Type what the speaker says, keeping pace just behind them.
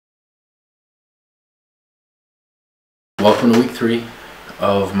Welcome to week 3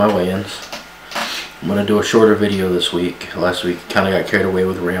 of my weigh-ins. I'm going to do a shorter video this week. Last week kind of got carried away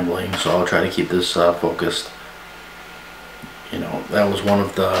with rambling, so I'll try to keep this focused. You know, that was one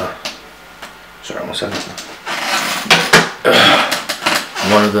of the... Sorry, 1 second.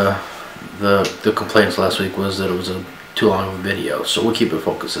 One of the complaints last week was that it was too long of a video, so we'll keep it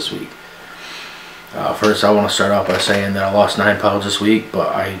focused this week. First, I want to start off by saying that I lost 9 pounds this week,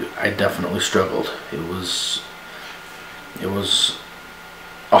 but I definitely struggled. It was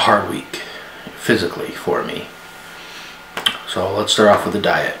a hard week physically for me. So let's start off with the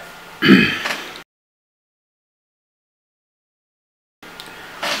diet.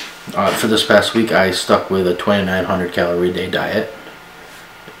 For this past week, I stuck with a 2,900 calorie a day diet.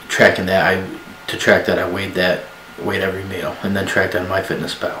 Tracking that, to track that, I weighed every meal, and then tracked on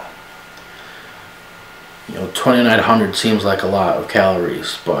MyFitnessPal. You know, 2,900 seems like a lot of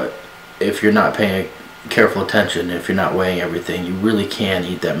calories, but if you're not paying careful attention, if you're not weighing everything, you really can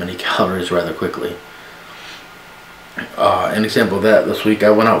eat that many calories rather quickly. An example of that, this week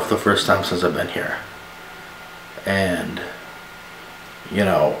I went out for the first time since I've been here, and you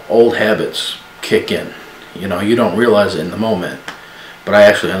know, old habits kick in. You know, you don't realize it in the moment, but I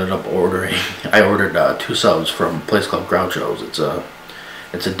actually ended up ordering 2 subs from a place called Groucho's. It's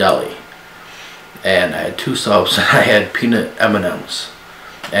a deli, and I had 2 subs and I had peanut M&Ms,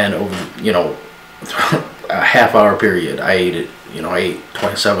 and over, you know, a half-hour period I ate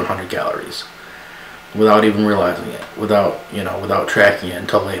 2,700 calories without even realizing it, without tracking it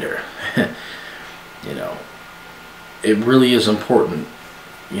until later. You know, it really is important,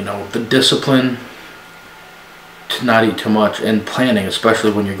 you know, the discipline to not eat too much, and planning,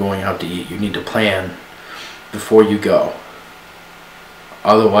 especially when you're going out to eat. You need to plan before you go,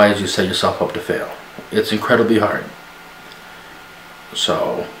 otherwise you set yourself up to fail. It's incredibly hard.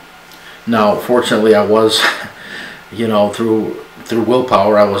 So now, fortunately, I was, you know, through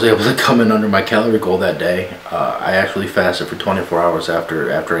willpower, I was able to come in under my calorie goal that day. I actually fasted for 24 hours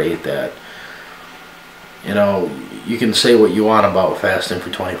after I ate that. You know, you can say what you want about fasting for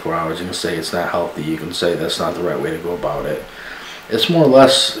 24 hours. You can say it's not healthy. You can say that's not the right way to go about it. It's more or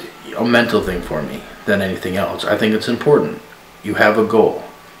less a mental thing for me than anything else. I think it's important. You have a goal.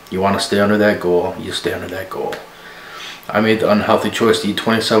 You want to stay under that goal, you stay under that goal. I made the unhealthy choice to eat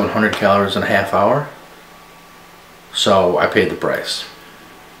 2,700 calories in a half hour, so I paid the price.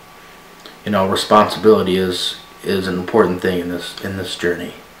 You know, responsibility is an important thing in this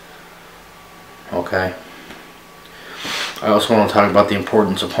journey. Okay. I also want to talk about the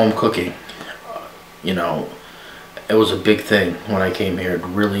importance of home cooking. You know, it was a big thing when I came here to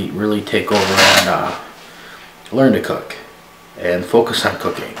really take over and learn to cook and focus on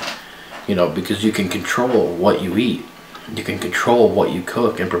cooking. You know, because you can control what you eat. You can control what you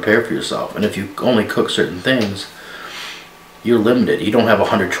cook and prepare for yourself. And if you only cook certain things, you're limited. You don't have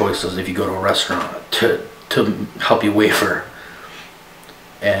 100 choices if you go to a restaurant to help you wafer.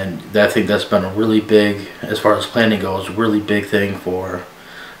 And I think that's been a really big, as far as planning goes, really big thing for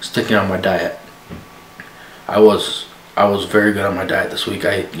sticking on my diet. I was very good on my diet this week.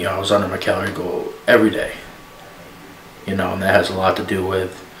 I was under my calorie goal every day. You know, and that has a lot to do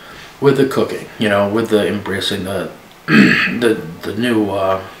with the cooking. You know, with the embracing the new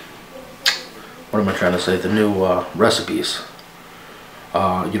what am I trying to say? The new recipes.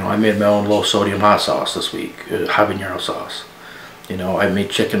 You know, I made my own low sodium hot sauce this week, habanero sauce. You know, I made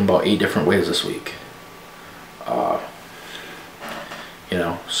chicken about 8 different ways this week. You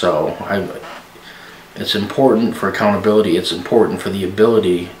know, so it's important for accountability. It's important for the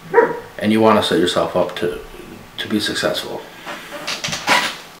ability, and you want to set yourself up to be successful.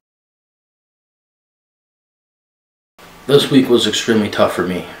 This week was extremely tough for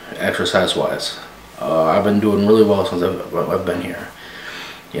me, exercise-wise. I've been doing really well since I've been here.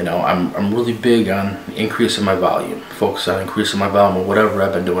 You know, I'm really big on increasing my volume, focus on increasing my volume of whatever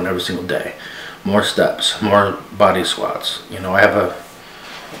I've been doing every single day. More steps, more body squats. You know, I have a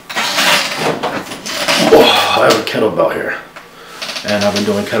kettlebell here, and I've been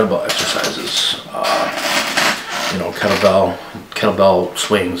doing kettlebell exercises. You know, kettlebell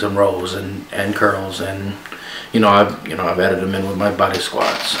swings and rows and curls, and you know, I've added them in with my body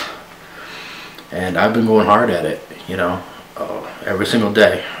squats, and I've been going hard at it. You know. Every single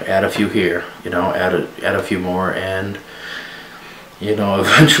day, add a few here, you know, add a few more, and you know,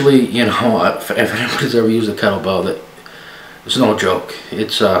 eventually, you know, if anybody's ever used a kettlebell, it's no joke.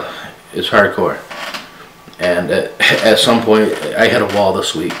 It's hardcore. And at some point, I hit a wall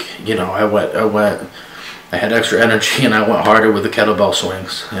this week. You know, I had extra energy, and I went harder with the kettlebell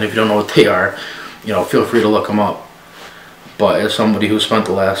swings. And if you don't know what they are, you know, feel free to look them up. But as somebody who spent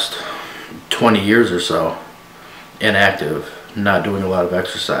the last 20 years or so inactive, not doing a lot of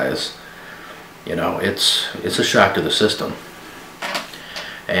exercise, you know, it's a shock to the system.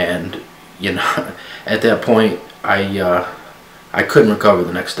 And you know, at that point, I couldn't recover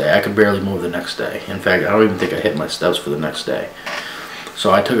the next day. I could barely move the next day. In fact, I don't even think I hit my steps for the next day.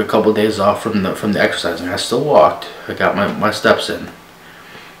 So I took a couple days off from the exercising. I still walked. I got my steps in.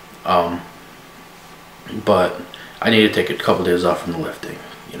 But I need to take a couple days off from the lifting,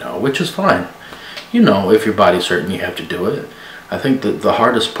 you know, which is fine. You know, if your body's hurting, you have to do it. I think that the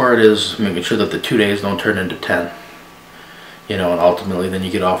hardest part is making sure that the 2 days don't turn into 10. You know, and ultimately then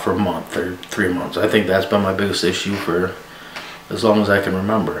you get off for a month or 3 months. I think that's been my biggest issue for as long as I can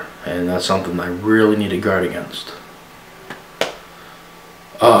remember. And that's something I really need to guard against.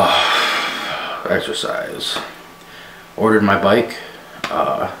 Exercise. Ordered my bike.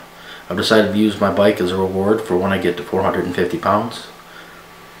 I've decided to use my bike as a reward for when I get to 450 pounds.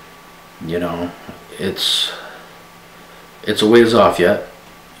 You know, it's a ways off yet,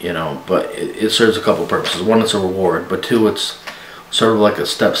 you know, but it serves a couple purposes. One, it's a reward, but two, it's sort of like a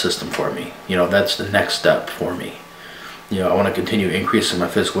step system for me. You know, that's the next step for me. You know, I want to continue increasing my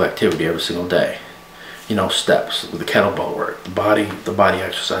physical activity every single day. You know, steps with the kettlebell work, the body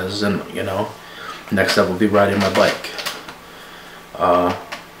exercises, and you know, next step will be riding my bike.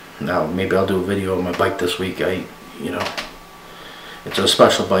 Now maybe I'll do a video of my bike this week. You know, it's a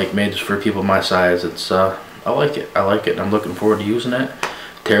special bike made for people my size. It's I like it. And I'm looking forward to using it.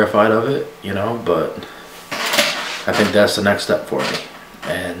 Terrified of it, you know, but I think that's the next step for me.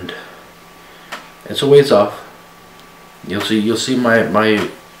 And it's a ways off. You'll see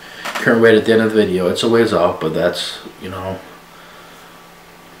my current weight at the end of the video. It's a ways off, but that's, you know,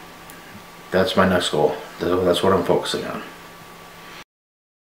 that's my next goal. That's what I'm focusing on.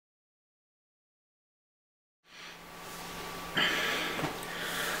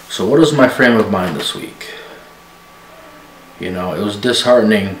 So what is my frame of mind this week? You know, it was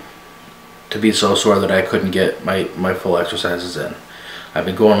disheartening to be so sore that I couldn't get my full exercises in. I've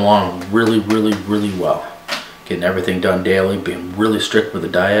been going along really well. Getting everything done daily, being really strict with the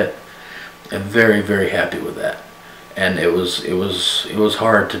diet, and very happy with that. And it was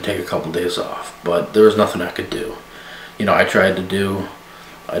hard to take a couple days off, but there was nothing I could do. You know, I do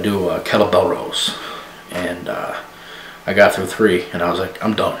kettlebell rows, and I got through 3, and I was like,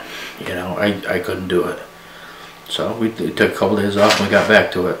 I'm done. You know, I couldn't do it. So we took a couple days off and we got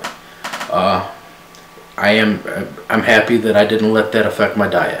back to it. I'm happy that I didn't let that affect my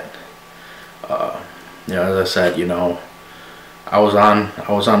diet. You know, as I said, you know, I was on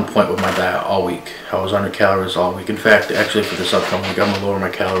point with my diet all week. I was under calories all week. In fact, actually for this upcoming week, I'm gonna lower my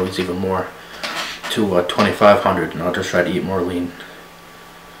calories even more to 2,500, and I'll just try to eat more lean.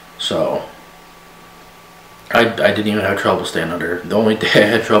 So I didn't even have trouble staying under. The only day I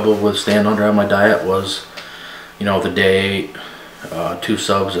had trouble with staying under on my diet was, you know, the day 2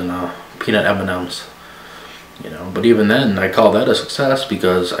 subs and peanut M&Ms. You know, but even then, I call that a success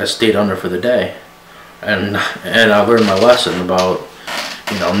because I stayed under for the day, and I learned my lesson about,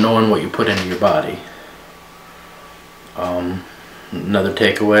 you know, knowing what you put into your body. Another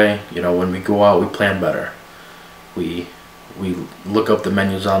takeaway, you know, when we go out, we plan better. We look up the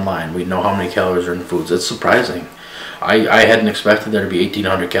menus online. We know how many calories are in foods. It's surprising. I hadn't expected there to be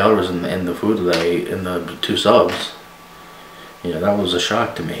 1,800 calories in the food that I ate in the 2 subs. You know, that was a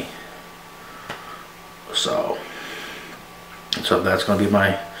shock to me. So that's going to be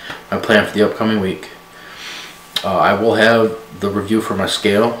my plan for the upcoming week. I will have the review for my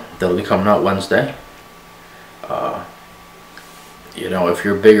scale. That'll be coming out Wednesday. You know, if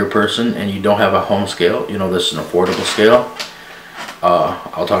you're a bigger person and you don't have a home scale, you know, this is an affordable scale.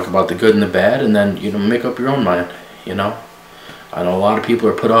 I'll talk about the good and the bad, and then, you know, make up your own mind. You know, I know a lot of people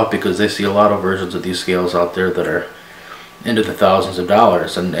are put off because they see a lot of versions of these scales out there that are into the thousands of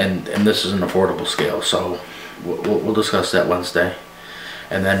dollars, and this is an affordable scale. So we'll discuss that Wednesday.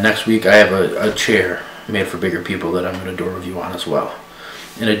 And then next week I have a chair made for bigger people that I'm going to do a review on as well,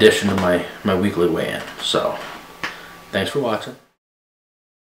 in addition to my weekly weigh-in. So thanks for watching.